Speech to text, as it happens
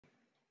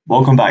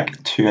Welcome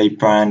back to a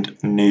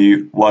brand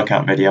new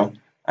workout video.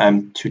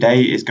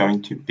 Today is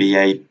going to be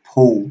a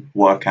pull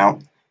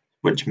workout,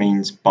 which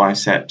means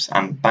biceps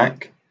and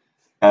back.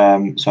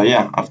 So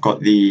yeah, I've got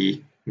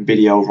the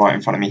video right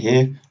in front of me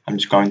here. I'm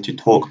just going to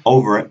talk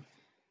over it,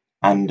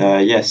 and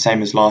yeah,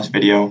 same as last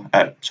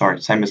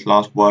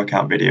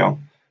workout video.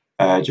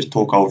 Just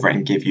talk over it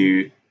and give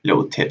you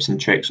little tips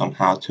and tricks on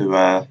how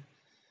to,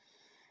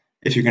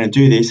 if you're going to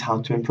do these,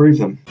 how to improve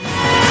them.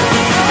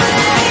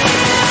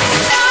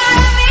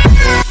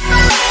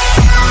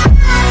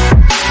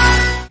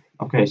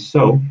 Okay,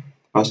 so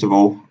first of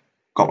all,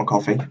 got my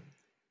coffee.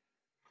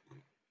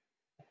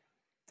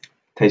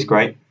 Tastes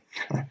great.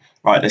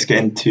 Right, let's get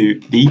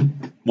into the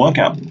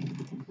workout.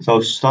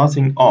 So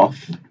starting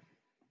off,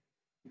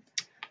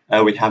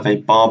 we have a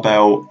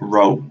barbell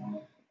row.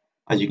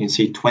 As you can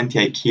see,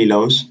 28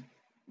 kilos.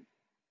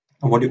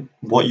 And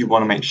what you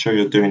want to make sure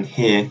you're doing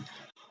here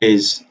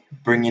is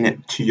bringing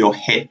it to your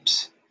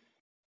hips.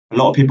 A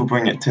lot of people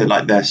bring it to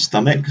like their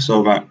stomach,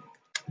 so about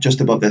just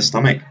above their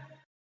stomach.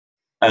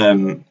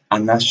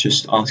 And that's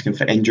just asking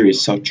for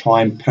injuries. So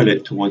try and pull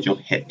it towards your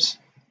hips.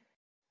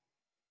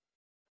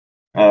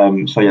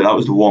 So yeah, that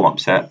was the warm-up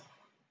set.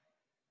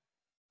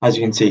 As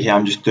you can see here,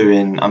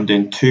 I'm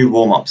doing 2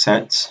 warm-up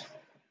sets,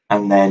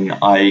 and then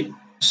I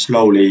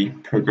slowly,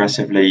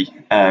 progressively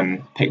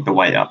pick the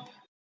weight up.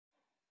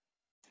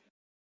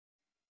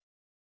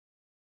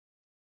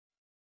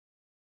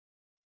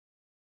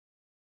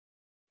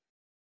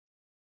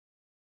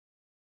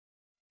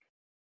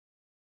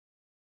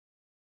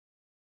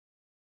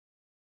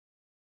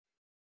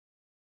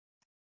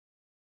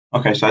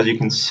 Okay, so as you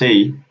can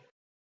see,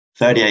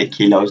 38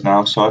 kilos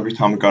now, so every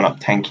time we're going up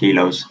 10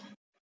 kilos.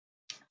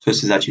 So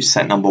this is actually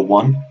set number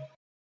 1.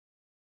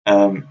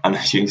 And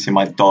as you can see,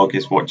 my dog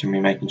is watching me,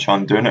 making sure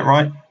I'm doing it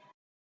right.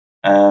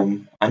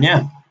 And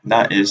yeah,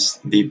 that is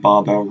the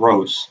barbell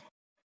rows.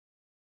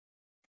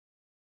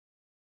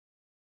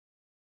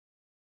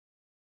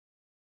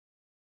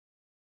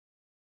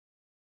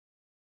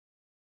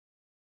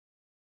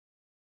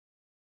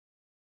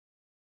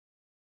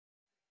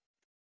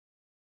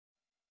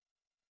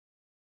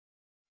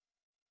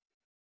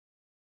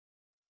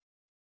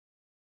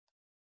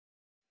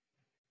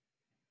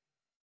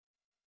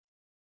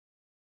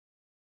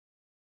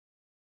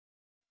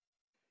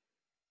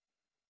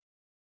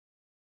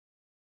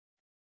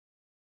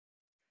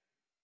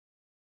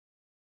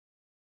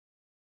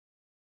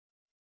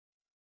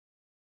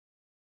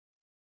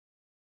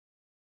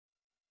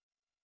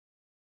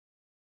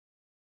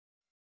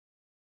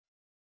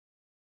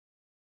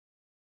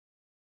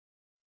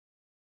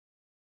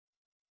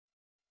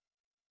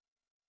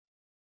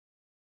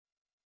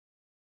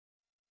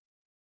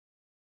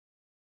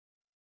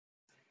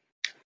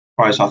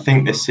 Right, so I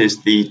think this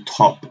is the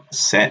top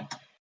set,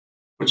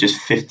 which is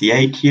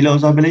 58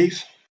 kilos, I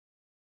believe.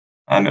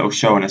 It will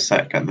show in a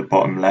sec at the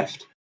bottom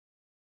left.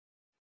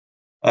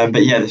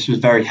 But yeah, this was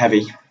very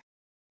heavy.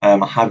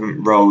 I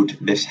haven't rowed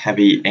this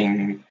heavy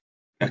in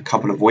a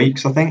couple of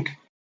weeks, I think.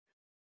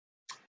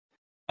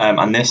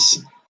 And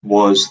this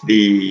was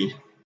the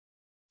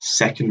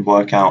second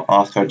workout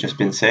after I'd just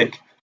been sick.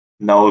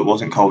 No, it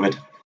wasn't COVID.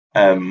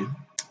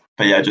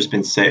 But yeah, I'd just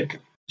been sick,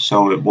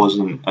 so it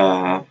wasn't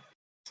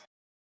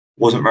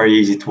very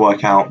easy to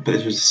work out. But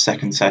this was the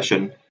second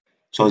session,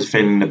 so I was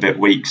feeling a bit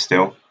weak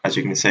still, as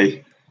you can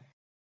see.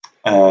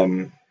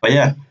 But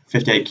yeah,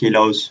 58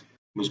 kilos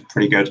was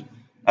pretty good.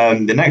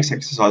 The next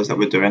exercise that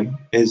we're doing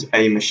is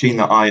a machine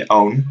that I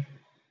own.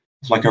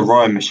 It's like a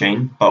rowing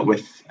machine, but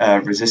with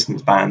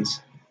resistance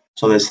bands.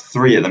 So there's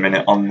 3 at the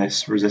minute on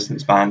this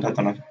resistance band. I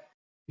don't know,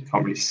 you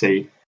can't really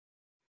see.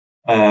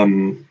 But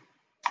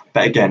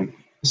again,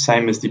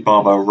 same as the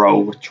barbell row,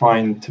 we're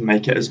trying to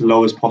make it as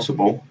low as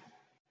possible.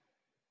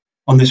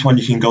 On this one,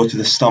 you can go to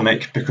the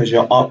stomach because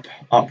you're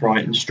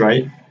upright and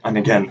straight. And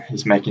again,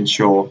 he's making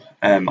sure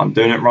I'm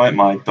doing it right.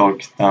 My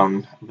dog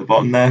down at the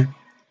bottom there.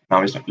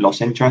 Now he's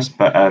lost interest,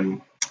 but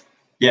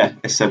yeah,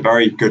 it's a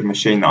very good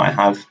machine that I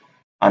have,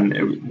 and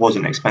it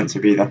wasn't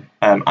expensive either.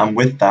 And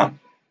with that,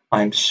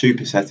 I'm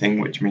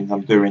supersetting, which means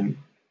I'm doing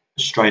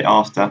straight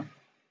after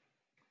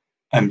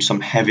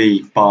some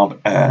heavy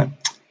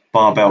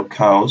barbell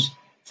curls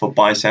for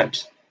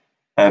biceps.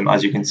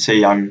 As you can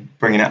see, I'm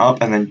bringing it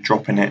up and then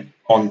dropping it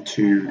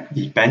onto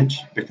the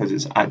bench because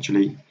it's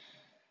actually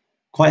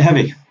quite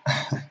heavy.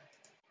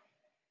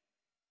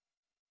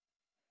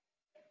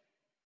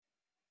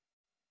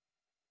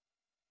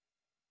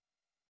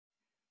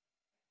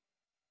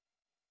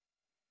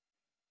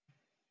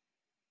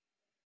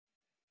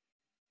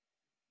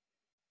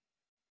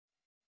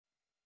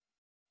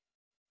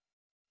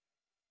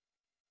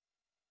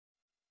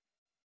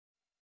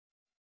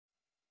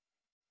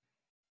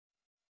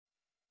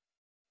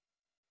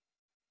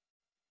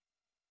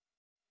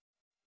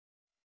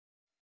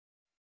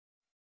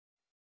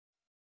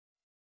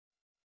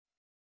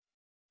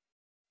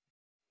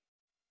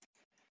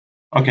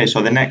 Okay,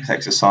 so the next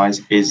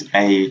exercise is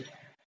a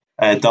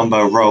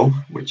dumbbell row,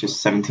 which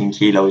is 17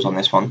 kilos on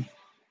this one.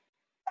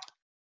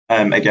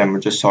 Again,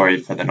 we're just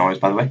sorry for the noise,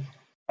 by the way.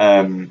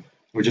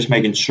 we're just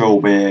making sure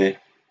we're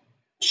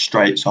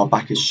straight, so our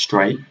back is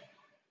straight,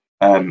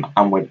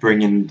 and we're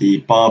bringing the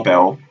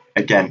barbell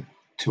again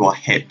to our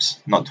hips,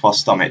 not to our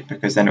stomach,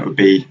 because then it would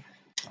be,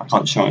 I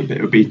can't show it, but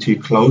it would be too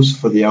close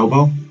for the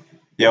elbow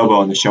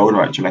and the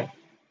shoulder actually.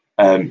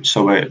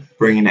 So we're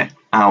bringing it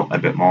out a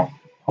bit more.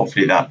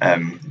 Hopefully that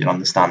you'll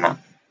understand that.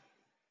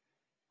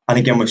 And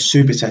again, we're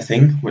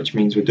supersetting, which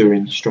means we're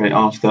doing straight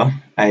after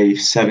a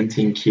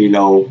 17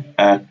 kilo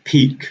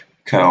peak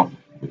curl,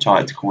 which I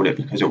like to call it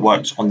because it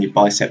works on the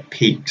bicep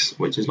peaks,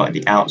 which is like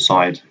the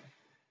outside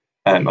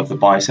of the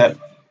bicep.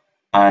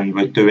 And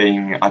we're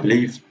doing, I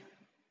believe,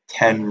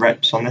 10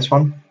 reps on this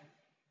one.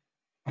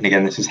 And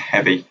again, this is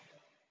heavy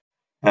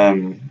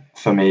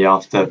for me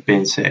after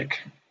being sick,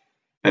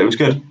 but it was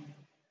good.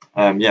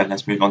 Yeah,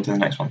 let's move on to the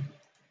next one.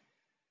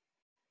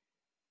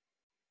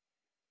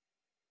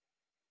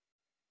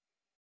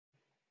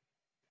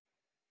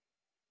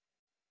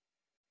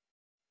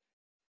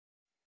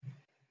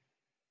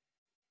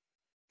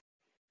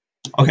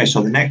 Okay,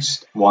 so the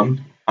next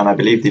one, and I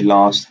believe the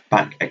last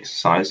back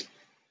exercise,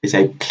 is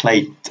a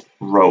plate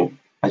row.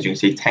 As you can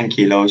see, 10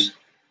 kilos.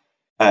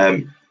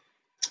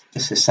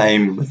 It's the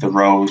same with the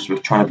rows. We're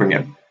trying to bring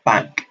it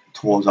back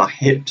towards our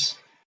hips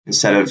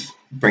instead of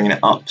bringing it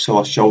up so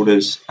our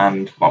shoulders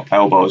and our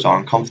elbows are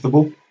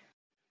uncomfortable.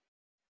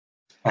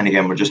 And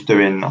again, we're just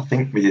doing, I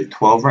think we did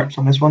 12 reps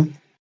on this one.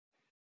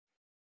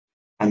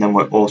 And then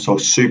we're also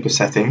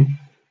supersetting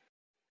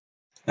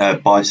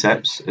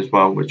biceps as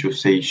well, which you'll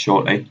see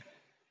shortly.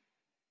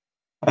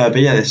 But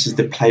yeah, this is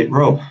the plate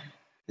row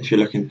if you're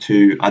looking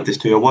to add this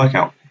to your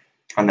workout.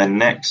 And then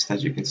next,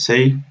 as you can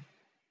see,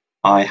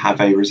 I have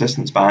a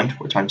resistance band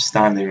which I'm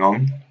standing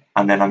on,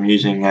 and then I'm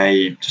using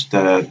just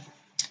a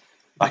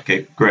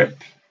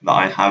grip that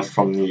I have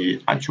from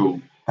the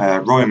actual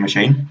rowing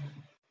machine,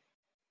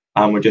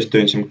 and we're just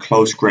doing some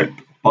close grip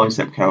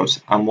bicep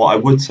curls. And what I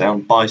would say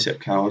on bicep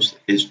curls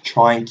is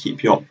try and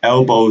keep your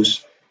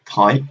elbows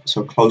tight,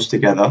 so close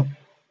together,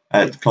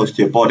 close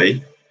to your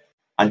body,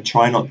 and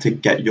try not to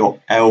get your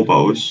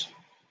elbows.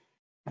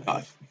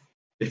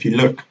 If you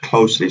look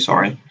closely,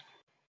 sorry,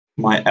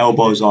 my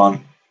elbows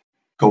aren't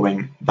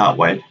going that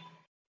way.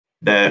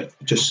 They're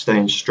just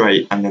staying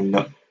straight, and then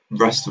the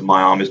rest of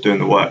my arm is doing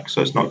the work,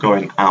 so it's not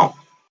going out.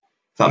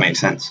 If that makes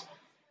sense.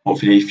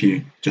 Hopefully, if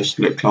you just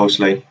look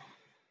closely,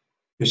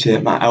 you see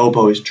that my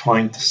elbow is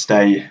trying to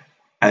stay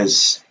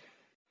as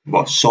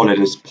solid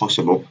as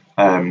possible.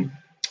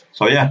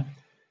 So yeah,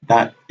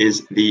 that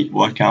is the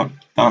workout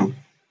done.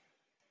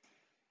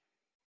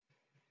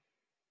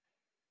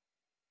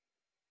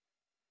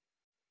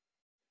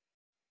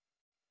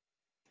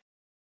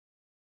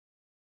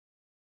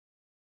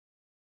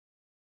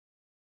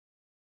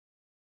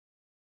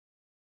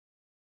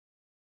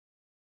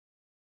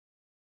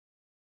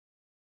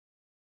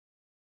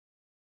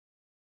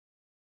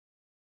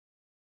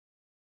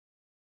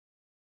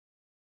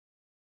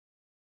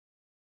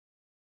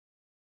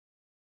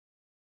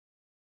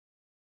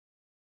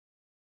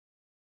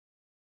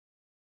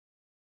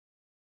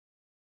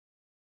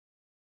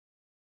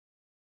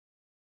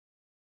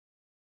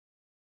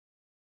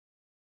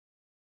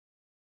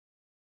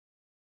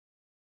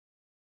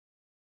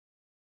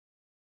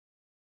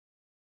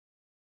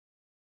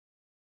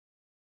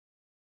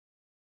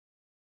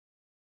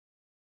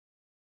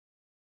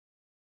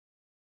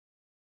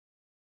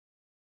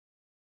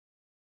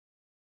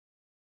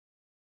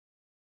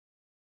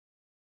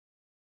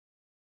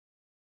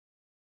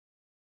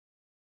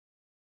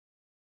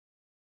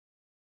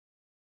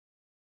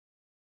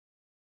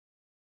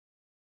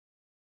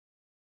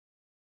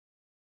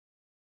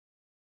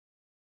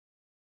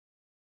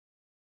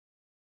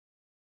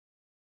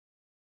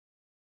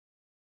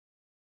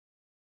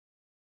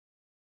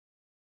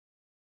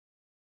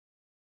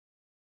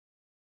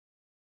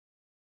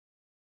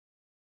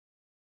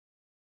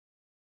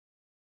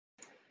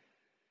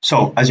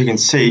 So as you can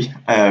see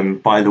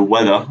by the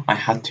weather, I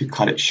had to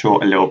cut it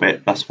short a little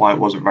bit. That's why it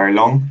wasn't very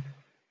long.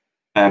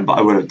 But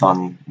I would have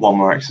done one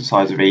more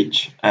exercise of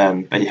each.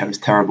 But yeah, it was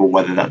terrible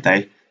weather that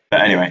day.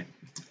 But anyway,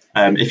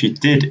 if you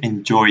did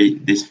enjoy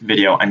this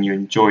video and you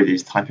enjoy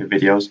these type of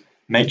videos,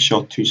 make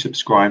sure to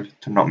subscribe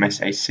to not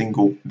miss a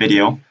single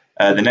video.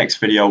 The next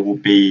video will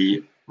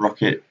be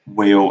Rocket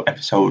Wheel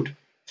episode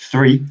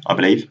 3, I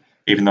believe,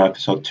 even though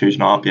episode 2 is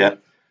not up yet.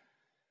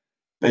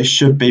 But it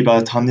should be by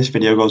the time this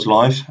video goes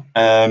live.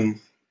 And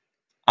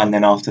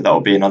then after that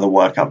will be another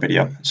workout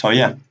video. So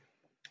yeah,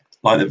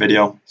 like the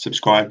video,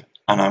 subscribe,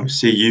 and I will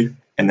see you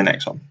in the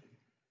next one.